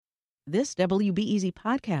This WBEZ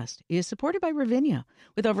podcast is supported by Ravinia,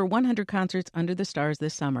 with over 100 concerts under the stars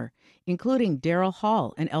this summer, including Daryl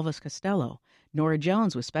Hall and Elvis Costello, Norah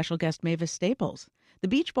Jones with special guest Mavis Staples, The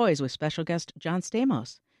Beach Boys with special guest John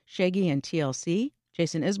Stamos, Shaggy and TLC,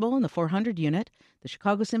 Jason Isbell and the 400 Unit, the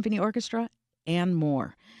Chicago Symphony Orchestra, and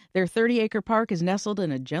more. Their 30-acre park is nestled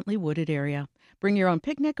in a gently wooded area. Bring your own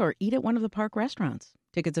picnic or eat at one of the park restaurants.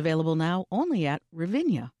 Tickets available now only at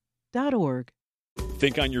ravinia.org.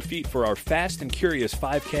 Think on your feet for our Fast and Curious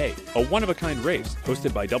 5K, a one-of-a-kind race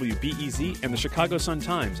hosted by WBEZ and the Chicago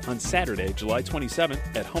Sun-Times on Saturday, July 27th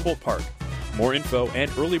at Humboldt Park. More info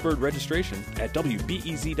and early bird registration at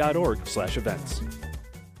wbez.org/events.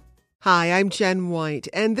 Hi, I'm Jen White,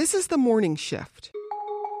 and this is The Morning Shift.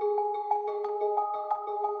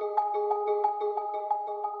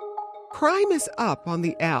 Crime is up on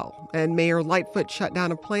the L, and Mayor Lightfoot shut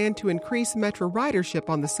down a plan to increase Metro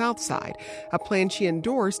ridership on the South Side, a plan she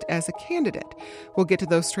endorsed as a candidate. We'll get to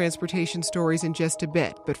those transportation stories in just a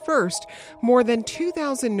bit, but first, more than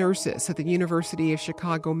 2,000 nurses at the University of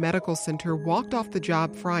Chicago Medical Center walked off the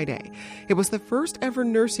job Friday. It was the first ever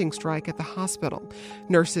nursing strike at the hospital.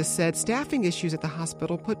 Nurses said staffing issues at the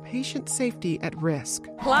hospital put patient safety at risk.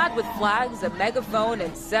 Clad with flags, a megaphone,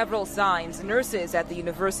 and several signs, nurses at the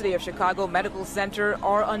University of Chicago Medical Center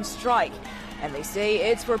are on strike, and they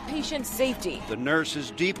say it's for patient safety. The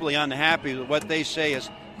nurses deeply unhappy with what they say is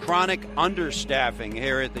chronic understaffing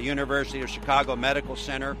here at the University of Chicago Medical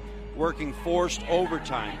Center, working forced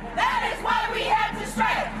overtime. That is why we have to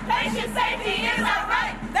strike. Patient safety is our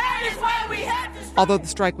right. That is why we have to strike. Although the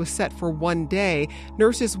strike was set for one day,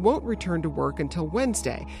 nurses won't return to work until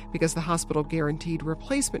Wednesday because the hospital guaranteed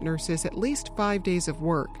replacement nurses at least 5 days of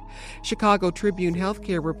work. Chicago Tribune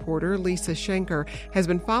healthcare reporter Lisa Schenker has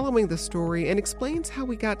been following the story and explains how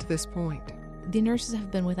we got to this point. The nurses have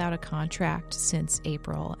been without a contract since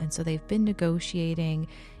April, and so they've been negotiating,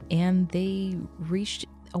 and they reached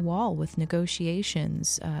a wall with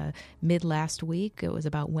negotiations mid last week. It was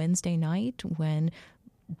about Wednesday night when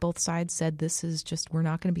both sides said we're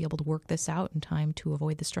not going to be able to work this out in time to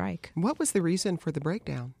avoid the strike. What was the reason for the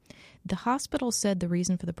breakdown? The hospital said the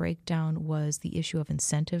reason for the breakdown was the issue of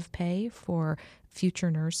incentive pay for future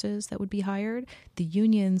nurses that would be hired. The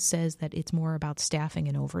union says that it's more about staffing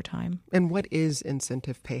and overtime. And what is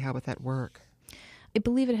incentive pay? How would that work? I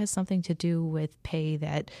believe it has something to do with pay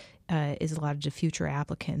that is allotted to future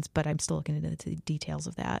applicants, but I'm still looking into the details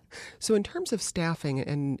of that. So in terms of staffing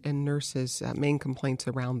and nurses' main complaints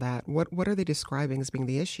around that, what are they describing as being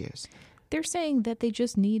the issues? They're saying that they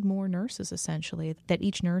just need more nurses, essentially, that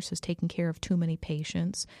each nurse is taking care of too many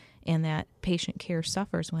patients, and that patient care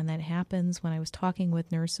suffers when that happens. When I was talking with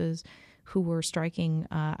nurses who were striking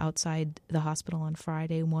outside the hospital on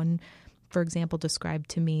Friday, one, for example, described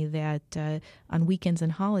to me that on weekends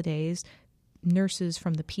and holidays, nurses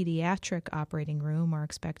from the pediatric operating room are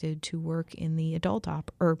expected to work in the adult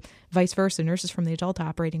or vice versa. Nurses from the adult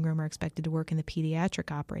operating room are expected to work in the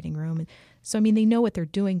pediatric operating room. So, I mean, they know what they're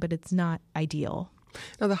doing, but it's not ideal.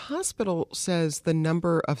 Now, the hospital says the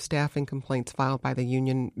number of staffing complaints filed by the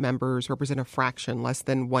union members represent a fraction, less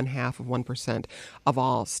than 0.5% of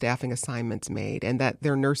all staffing assignments made, and that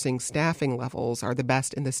their nursing staffing levels are the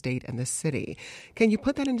best in the state and the city. Can you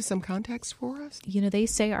put that into some context for us? You know, they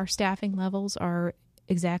say our staffing levels are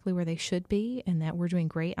exactly where they should be and that we're doing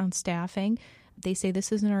great on staffing. They say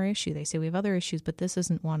this isn't our issue. They say we have other issues, but this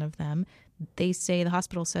isn't one of them. They say the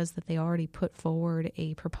hospital says that they already put forward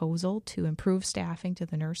a proposal to improve staffing to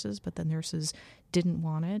the nurses, but the nurses didn't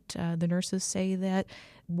want it. The nurses say that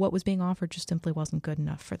what was being offered just simply wasn't good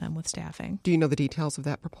enough for them with staffing. Do you know the details of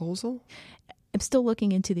that proposal? I'm still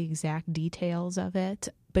looking into the exact details of it.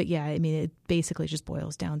 But yeah, I mean, it basically just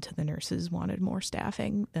boils down to the nurses wanted more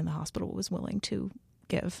staffing than the hospital was willing to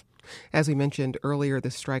give. As we mentioned earlier,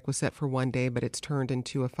 the strike was set for one day, but it's turned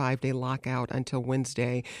into a 5-day lockout until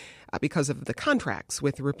Wednesday because of the contracts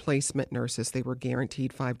with replacement nurses. They were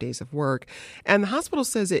guaranteed 5 days of work. And the hospital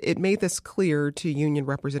says it made this clear to union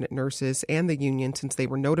represented nurses and the union since they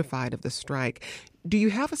were notified of the strike. Do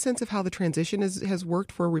you have a sense of how the transition has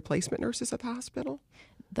worked for replacement nurses at the hospital?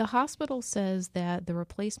 The hospital says that the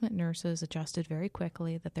replacement nurses adjusted very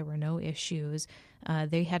quickly, that there were no issues.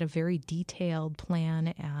 They had a very detailed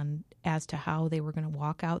plan as to how they were going to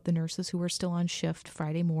walk out the nurses who were still on shift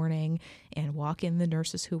Friday morning and walk in the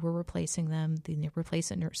nurses who were replacing them. The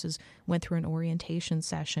replacement nurses went through an orientation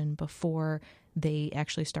session before they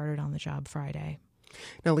actually started on the job Friday.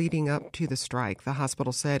 Now, leading up to the strike, the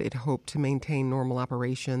hospital said it hoped to maintain normal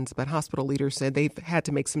operations, but hospital leaders said they've had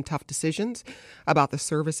to make some tough decisions about the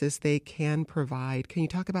services they can provide. Can you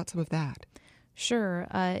talk about some of that? Sure.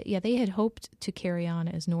 They had hoped to carry on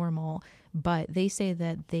as normal, but they say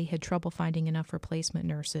that they had trouble finding enough replacement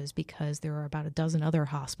nurses because there were about a dozen other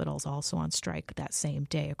hospitals also on strike that same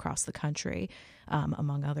day across the country,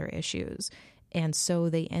 among other issues. And so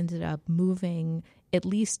they ended up moving at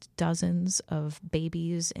least dozens of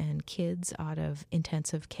babies and kids out of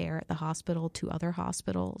intensive care at the hospital to other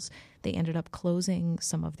hospitals. They ended up closing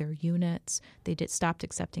some of their units. They stopped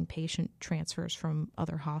accepting patient transfers from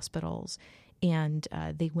other hospitals. And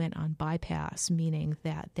they went on bypass, meaning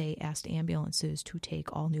that they asked ambulances to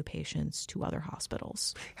take all new patients to other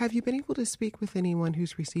hospitals. Have you been able to speak with anyone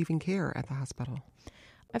who's receiving care at the hospital?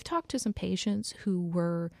 I've talked to some patients who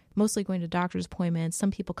were mostly going to doctor's appointments,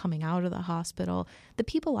 some people coming out of the hospital. The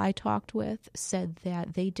people I talked with said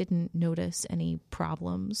that they didn't notice any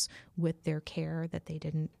problems with their care, that they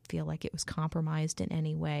didn't feel like it was compromised in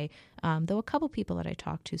any way. Though a couple people that I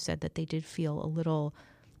talked to said that they did feel a little,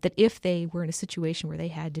 that if they were in a situation where they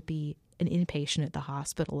had to be an inpatient at the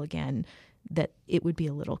hospital again, that it would be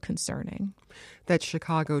a little concerning. That's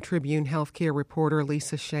Chicago Tribune healthcare reporter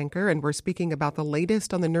Lisa Schenker, and we're speaking about the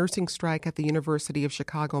latest on the nursing strike at the University of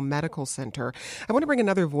Chicago Medical Center. I want to bring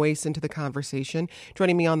another voice into the conversation.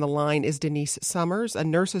 Joining me on the line is Denise Summers, a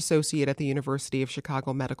nurse associate at the University of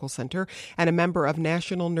Chicago Medical Center and a member of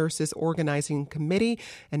National Nurses Organizing Committee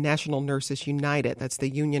and National Nurses United. That's the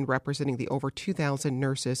union representing the over 2,000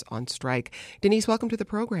 nurses on strike. Denise, welcome to the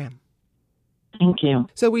program. Thank you.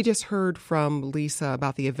 So we just heard from Lisa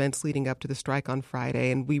about the events leading up to the strike on Friday,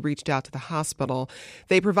 and we reached out to the hospital.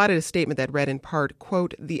 They provided a statement that read in part,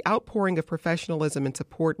 quote, "The outpouring of professionalism and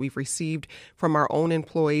support we've received from our own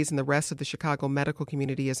employees and the rest of the Chicago medical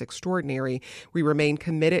community is extraordinary. We remain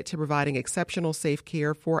committed to providing exceptional safe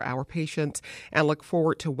care for our patients and look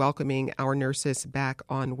forward to welcoming our nurses back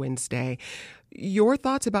on Wednesday." Your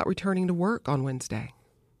thoughts about returning to work on Wednesday?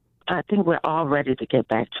 I think we're all ready to get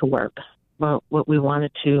back to work. But what we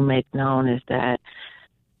wanted to make known is that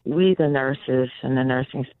we, the nurses and the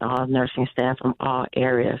nursing staff from all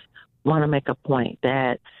areas, want to make a point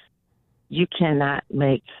that you cannot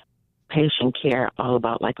make patient care all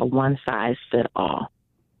about like a one-size-fits-all.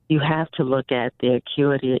 You have to look at the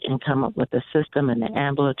acuity and come up with a system in the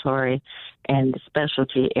ambulatory and the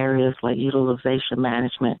specialty areas like utilization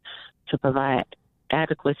management to provide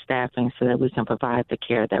adequate staffing so that we can provide the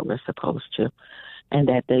care that we're supposed to and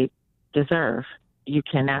that they deserve. You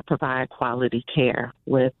cannot provide quality care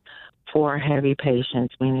with 4 heavy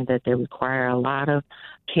patients, meaning that they require a lot of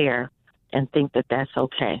care, and think that that's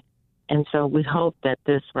okay. And so we hope that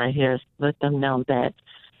this right here is let them know that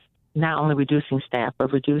not only reducing staff,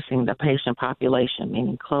 but reducing the patient population,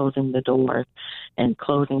 meaning closing the doors and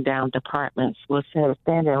closing down departments will set a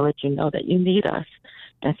standard and let you know that you need us,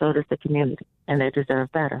 and so does the community, and they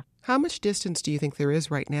deserve better. How much distance do you think there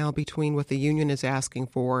is right now between what the union is asking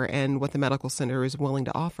for and what the medical center is willing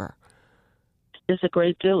to offer? There's a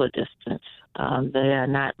great deal of distance. They are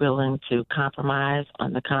not willing to compromise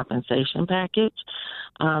on the compensation package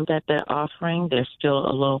that they're offering. They're still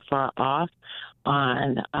a little far off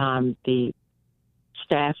on the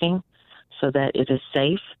staffing so that it is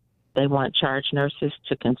safe. They want charge nurses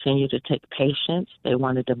to continue to take patients. They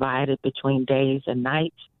want to divide it between days and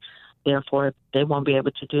nights. Therefore, they won't be able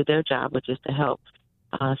to do their job, which is to help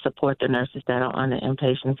support the nurses that are on the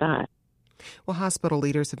inpatient side. Well, hospital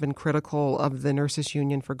leaders have been critical of the nurses'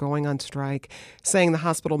 union for going on strike, saying the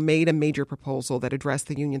hospital made a major proposal that addressed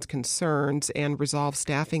the union's concerns and resolved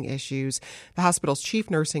staffing issues. The hospital's chief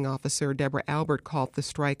nursing officer, Deborah Albert, called the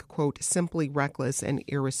strike, quote, "simply reckless and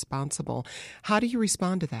irresponsible." How do you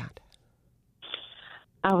respond to that?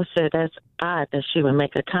 I would say that's odd that she would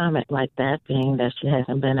make a comment like that, being that she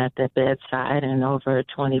hasn't been at the bedside in over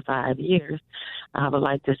 25 years. I would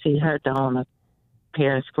like to see her don a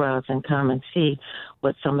pair of scrubs and come and see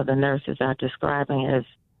what some of the nurses are describing as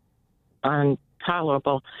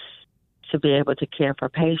intolerable to be able to care for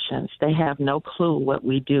patients. They have no clue what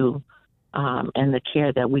we do and the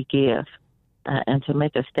care that we give. And to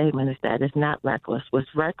make a statement is that it's not reckless.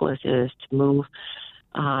 What's reckless is to move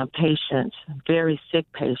patients, very sick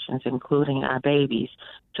patients, including our babies,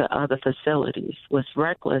 to other facilities. What's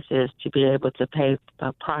reckless is to be able to pay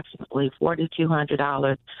approximately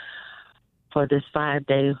 $4,200 for this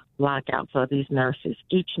 5-day lockout for these nurses.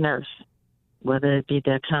 Each nurse, whether it be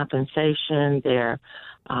their compensation, their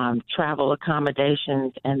travel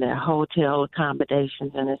accommodations, and their hotel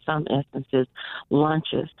accommodations, and in some instances,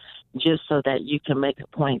 lunches, just so that you can make a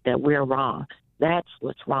point that we're wrong. That's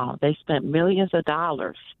what's wrong. They spent millions of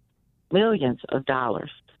dollars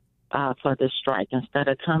for this strike instead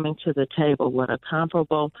of coming to the table with a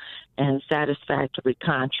comparable and satisfactory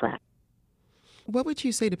contract. What would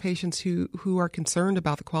you say to patients who are concerned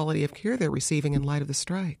about the quality of care they're receiving in light of the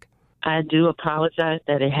strike? I do apologize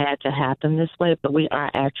that it had to happen this way, but we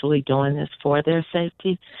are actually doing this for their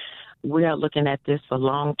safety. We are looking at this for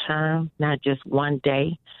long term, not just one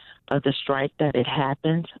day of the strike that it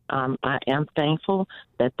happened. I am thankful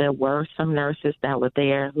that there were some nurses that were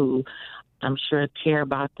there who I'm sure care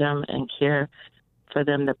about them and care for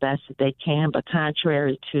them the best that they can. But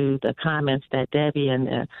contrary to the comments that Debbie and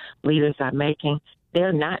the leaders are making,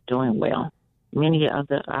 they're not doing well. Many of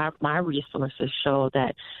my resources show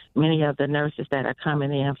that many of the nurses that are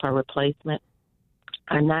coming in for replacement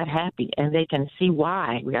are not happy, and they can see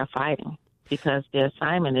why we are fighting, because the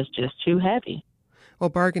assignment is just too heavy. Well,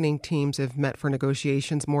 bargaining teams have met for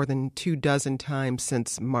negotiations more than 24 times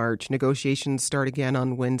since March. Negotiations start again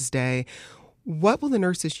on Wednesday. What will the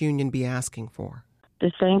nurses' union be asking for?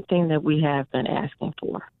 The same thing that we have been asking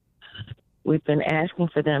for. We've been asking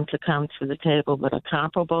for them to come to the table with a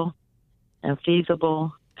comparable and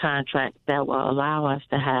feasible contract that will allow us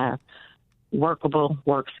to have workable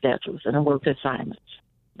work schedules and work assignments.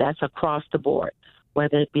 That's across the board,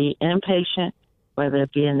 whether it be inpatient, whether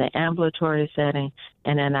it be in the ambulatory setting,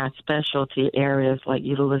 and in our specialty areas like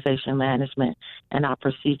utilization management and our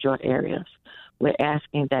procedural areas. We're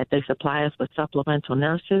asking that they supply us with supplemental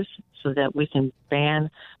nurses so that we can ban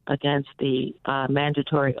against the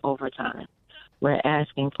mandatory overtime. We're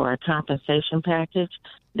asking for a compensation package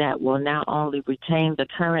that will not only retain the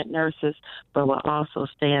current nurses, but will also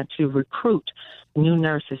stand to recruit new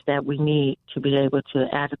nurses that we need to be able to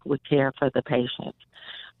adequately care for the patients.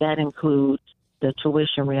 That includes the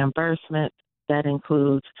tuition reimbursement, that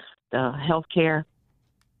includes the health care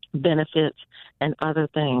benefits, and other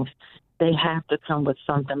things. They have to come with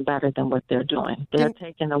something better than what they're doing. They're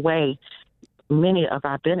taking away many of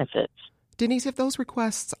our benefits. Denise, if those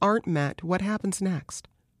requests aren't met, what happens next?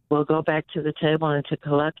 We'll go back to the table and to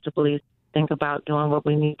collectively think about doing what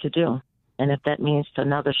we need to do. And if that means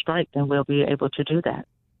another strike, then we'll be able to do that.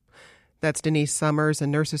 That's Denise Summers, a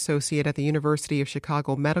nurse associate at the University of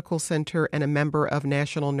Chicago Medical Center and a member of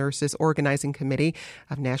National Nurses Organizing Committee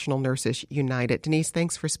of National Nurses United. Denise,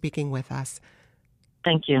 thanks for speaking with us.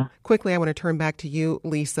 Thank you. Quickly, I want to turn back to you,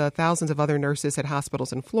 Lisa. Thousands of other nurses at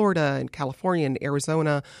hospitals in Florida and California and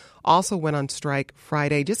Arizona also went on strike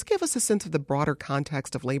Friday. Just give us a sense of the broader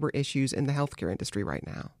context of labor issues in the healthcare industry right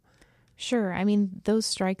now. Sure. I mean, those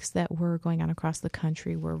strikes that were going on across the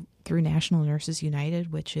country were through National Nurses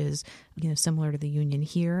United, which is, similar to the union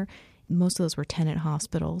here. Most of those were Tenet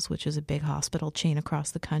hospitals, which is a big hospital chain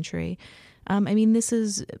across the country. This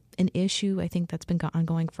is an issue, I think, that's been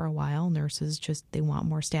ongoing for a while. Nurses they want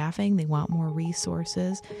more staffing. They want more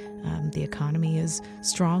resources. The economy is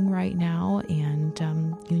strong right now, and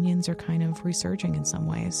unions are kind of resurging in some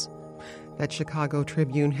ways. That's Chicago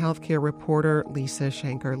Tribune healthcare reporter Lisa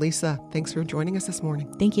Shanker. Lisa, thanks for joining us this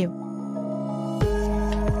morning. Thank you.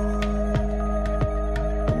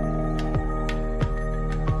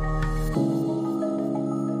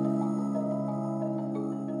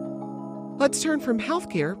 Let's turn from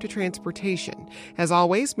healthcare to transportation. As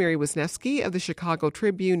always, Mary Wisniewski of the Chicago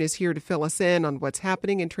Tribune is here to fill us in on what's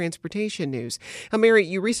happening in transportation news. Now, Mary,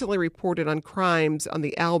 you recently reported on crimes on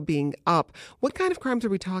the L being up. What kind of crimes are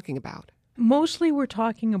we talking about? Mostly we're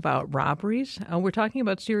talking about robberies. We're talking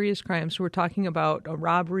about serious crimes. We're talking about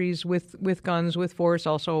robberies with guns, with force,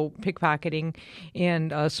 also pickpocketing,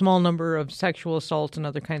 and a small number of sexual assaults and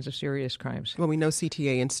other kinds of serious crimes. Well, we know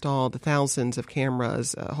CTA installed thousands of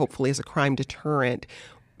cameras, hopefully as a crime deterrent.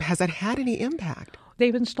 Has that had any impact?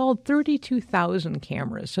 They've installed 32,000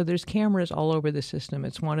 cameras, so there's cameras all over the system.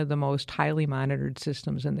 It's one of the most highly monitored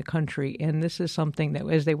systems in the country, and this is something that,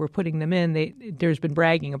 as they were putting them in, there's been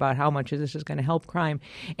bragging about how much this is going to help crime,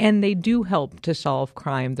 and they do help to solve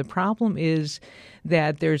crime. The problem is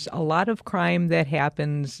that there's a lot of crime that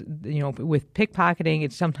happens, with pickpocketing.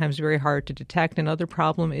 It's sometimes very hard to detect. Another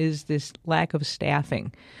problem is this lack of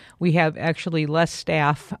staffing. We have actually less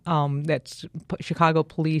staff, that's Chicago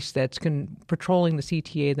police that's patrolling the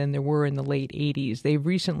CTA than there were in the late 80s. They've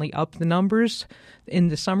recently upped the numbers in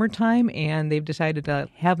the summertime, and they've decided to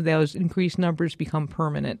have those increased numbers become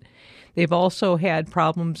permanent. They've also had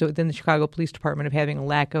problems within the Chicago Police Department of having a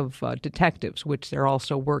lack of detectives, which they're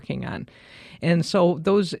also working on. And so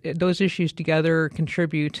those issues together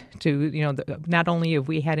contribute to, not only have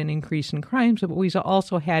we had an increase in crimes, but we've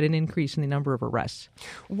also had an increase in the number of arrests.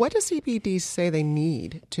 What does CPD say they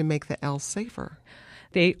need to make the L safer?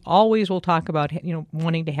 They always will talk about,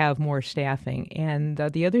 wanting to have more staffing. And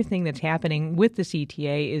the other thing that's happening with the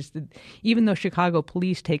CTA is that even though Chicago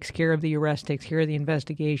Police takes care of the arrest, takes care of the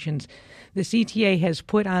investigations, the CTA has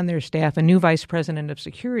put on their staff a new vice president of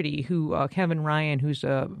security, Kevin Ryan, who's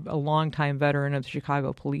a longtime veteran of the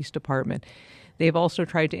Chicago Police Department. They've also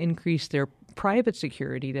tried to increase their private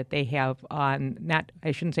security that they have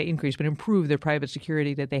improve their private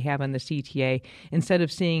security that they have on the CTA. Instead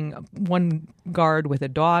of seeing one guard with a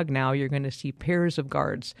dog now, you're going to see pairs of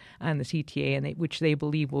guards on the CTA, which they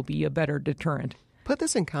believe will be a better deterrent. Put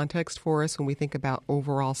this in context for us when we think about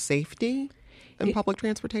overall safety in public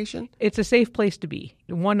transportation? It's a safe place to be.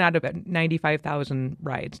 1 out of 95,000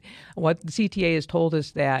 rides. What the CTA has told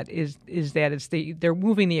us that is that they're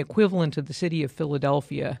moving the equivalent of the city of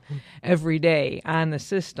Philadelphia every day on the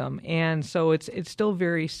system, and so it's still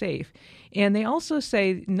very safe. And they also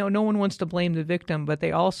say no one wants to blame the victim, but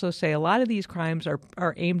they also say a lot of these crimes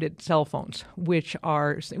are aimed at cell phones, which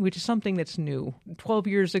is something that's new. 12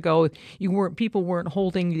 years ago, people weren't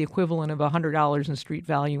holding the equivalent of $100 in street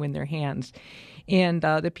value in their hands. And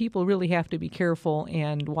the people really have to be careful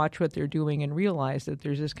and watch what they're doing and realize that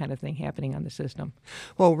there's this kind of thing happening on the system.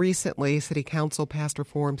 Well, recently, City Council passed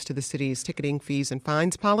reforms to the city's ticketing fees and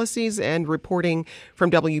fines policies, and reporting from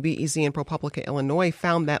WBEZ and ProPublica Illinois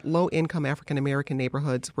found that low-income African-American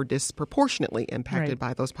neighborhoods were disproportionately impacted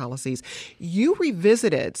by those policies. You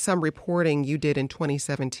revisited some reporting you did in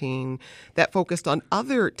 2017 that focused on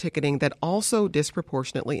other ticketing that also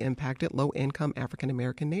disproportionately impacted low-income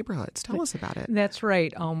African-American neighborhoods. Tell us about it. That's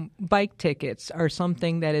right. Bike tickets are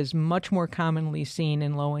something that is much more commonly seen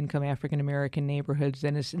in low-income African-American neighborhoods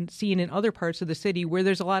than is seen in other parts of the city where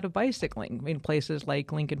there's a lot of bicycling, in places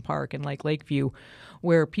like Lincoln Park and like Lakeview,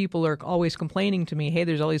 where people are always complaining to me, hey,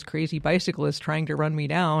 there's all these crazy bicyclists trying to run me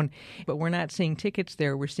down. But we're not seeing tickets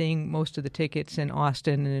there. We're seeing most of the tickets in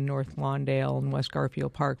Austin and in North Lawndale and West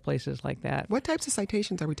Garfield Park, places like that. What types of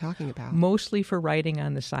citations are we talking about? Mostly for riding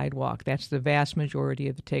on the sidewalk. That's the vast majority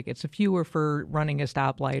of the tickets. A few are for running a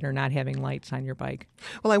stoplight or not having lights on your bike.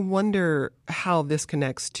 Well, I wonder how this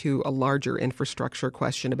connects to a larger infrastructure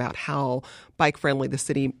question about how bike-friendly the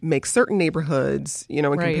city makes certain neighborhoods, in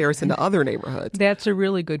comparison to other neighborhoods. That's a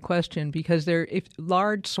really good question, because if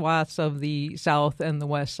large swaths of the south and the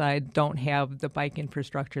west side don't have the bike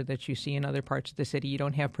infrastructure that you see in other parts of the city. You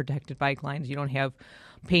don't have protected bike lines. You don't have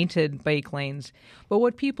painted bike lanes. But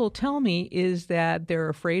what people tell me is that they're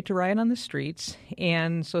afraid to ride on the streets,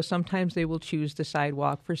 and so sometimes they will choose the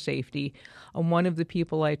sidewalk for safety. One of the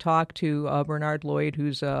people I talked to, Bernard Lloyd,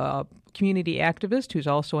 who's a community activist who's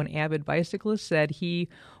also an avid bicyclist, said he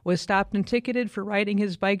was stopped and ticketed for riding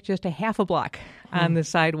his bike just a half a block on the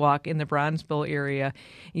sidewalk in the Bronzeville area.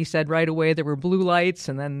 He said right away there were blue lights,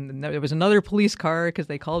 and then there was another police car because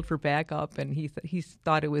they called for backup, and he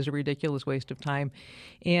thought it was a ridiculous waste of time.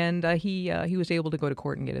 And he was able to go to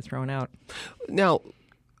court and get it thrown out. Now,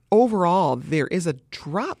 overall, there is a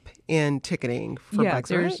drop in ticketing for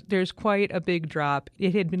bikes, right? There's quite a big drop.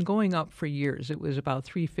 It had been going up for years. It was about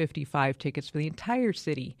 355 tickets for the entire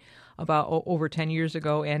city about over 10 years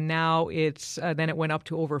ago, and now then it went up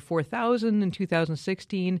to over 4,000 in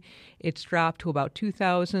 2016. It's dropped to about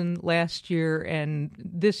 2,000 last year, and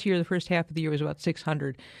this year, the first half of the year, was about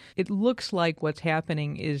 600. It looks like what's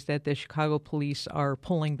happening is that the Chicago police are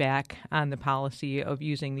pulling back on the policy of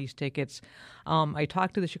using these tickets. I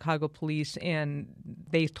talked to the Chicago police, and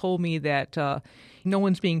they told me that no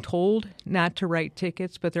one's being told not to write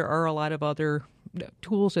tickets, but there are a lot of other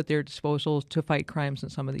tools at their disposal to fight crimes in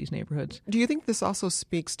some of these neighborhoods. Do you think this also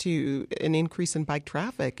speaks to an increase in bike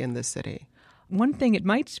traffic in the city? One thing it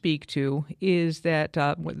might speak to is that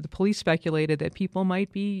the police speculated that people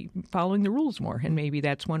might be following the rules more, and maybe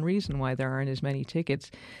that's one reason why there aren't as many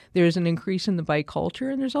tickets. There's an increase in the bike culture,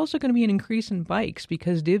 and there's also going to be an increase in bikes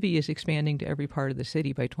because Divvy is expanding to every part of the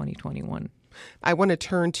city by 2021. I want to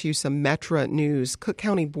turn to some Metra news. Cook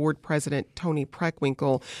County Board President Tony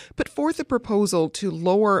Preckwinkle put forth a proposal to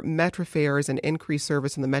lower Metra fares and increase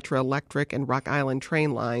service in the Metra Electric and Rock Island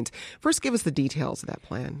train lines. First, give us the details of that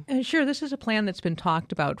plan. Sure. This is a plan that's been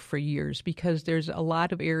talked about for years because there's a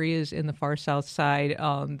lot of areas in the far south side,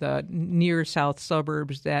 the near south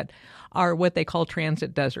suburbs that are what they call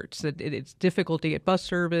transit deserts. It's difficult to get bus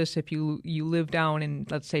service. If you live down in,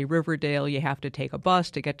 let's say, Riverdale, you have to take a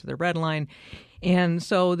bus to get to the Red Line. And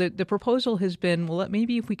so the proposal has been, well,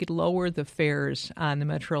 maybe if we could lower the fares on the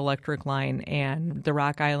Metro Electric line and the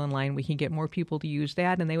Rock Island line, we can get more people to use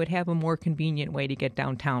that, and they would have a more convenient way to get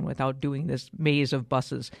downtown without doing this maze of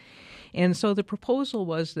buses. And so the proposal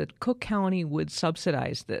was that Cook County would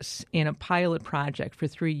subsidize this in a pilot project for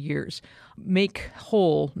 3 years, make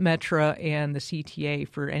whole Metra and the CTA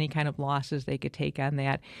for any kind of losses they could take on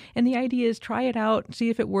that. And the idea is try it out, see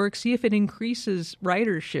if it works, see if it increases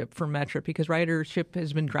ridership for Metra, because ridership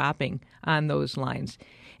has been dropping on those lines.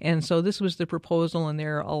 And so this was the proposal, and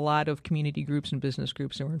there are a lot of community groups and business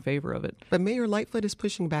groups who are in favor of it. But Mayor Lightfoot is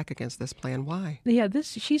pushing back against this plan. Why? Yeah,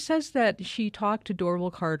 she says that she talked to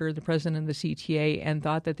Dorval Carter, the president of the CTA, and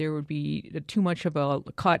thought that there would be too much of a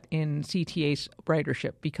cut in CTA's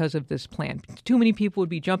ridership because of this plan. Too many people would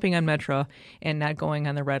be jumping on Metra and not going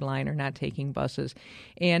on the Red Line or not taking buses.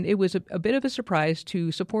 And it was a bit of a surprise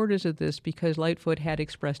to supporters of this because Lightfoot had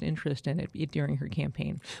expressed interest in it during her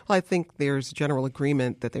campaign. Well, I think there's general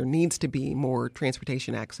agreement that there needs to be more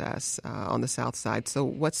transportation access on the South Side. So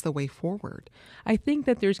what's the way forward? I think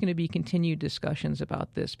that there's going to be continued discussions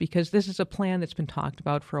about this because this is a plan that's been talked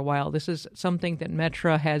about for a while. This is something that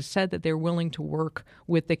Metra has said that they're willing to work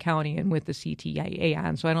with the county and with the CTA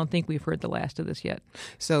on. So I don't think we've heard the last of this yet.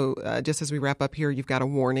 So just as we wrap up here, you've got a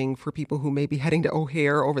warning for people who may be heading to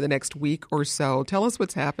O'Hare over the next week or so. Tell us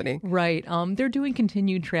what's happening. Right. They're doing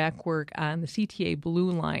continued track work on the CTA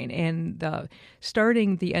Blue Line, and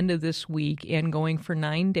starting the end of this week and going for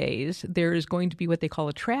 9 days, there is going to be what they call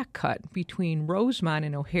a track cut between Rosemont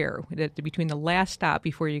and O'Hare, between the last stop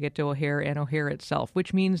before you get to O'Hare and O'Hare itself,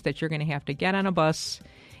 which means that you're going to have to get on a bus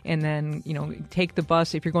and then, take the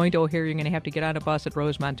bus. If you're going to O'Hare, you're going to have to get on a bus at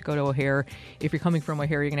Rosemont to go to O'Hare. If you're coming from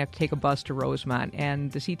O'Hare, you're going to have to take a bus to Rosemont.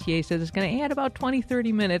 And the CTA says it's going to add about 20,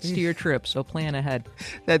 30 minutes to your trip, so plan ahead.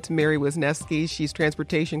 That's Mary Wisniewski. She's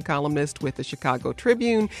transportation columnist with the Chicago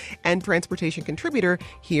Tribune and transportation contributor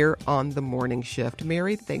here on The Morning Shift.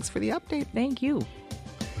 Mary, thanks for the update. Thank you.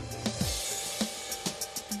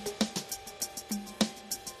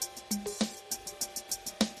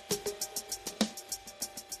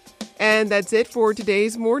 And that's it for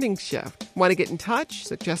today's Morning Shift. Want to get in touch,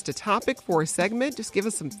 suggest a topic for a segment, just give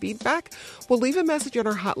us some feedback? We'll leave a message on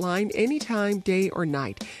our hotline anytime, day or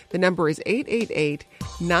night. The number is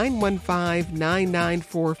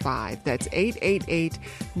 888-915-9945. That's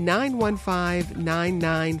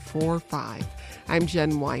 888-915-9945. I'm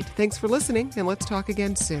Jen White. Thanks for listening, and let's talk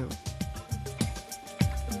again soon.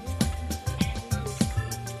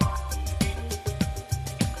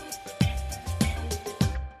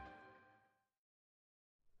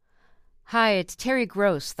 Hi, it's Terry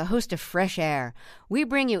Gross, the host of Fresh Air. We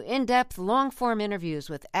bring you in-depth, long-form interviews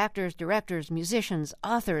with actors, directors, musicians,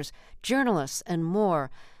 authors, journalists, and more.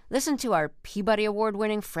 Listen to our Peabody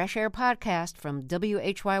Award-winning Fresh Air podcast from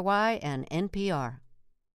WHYY and NPR.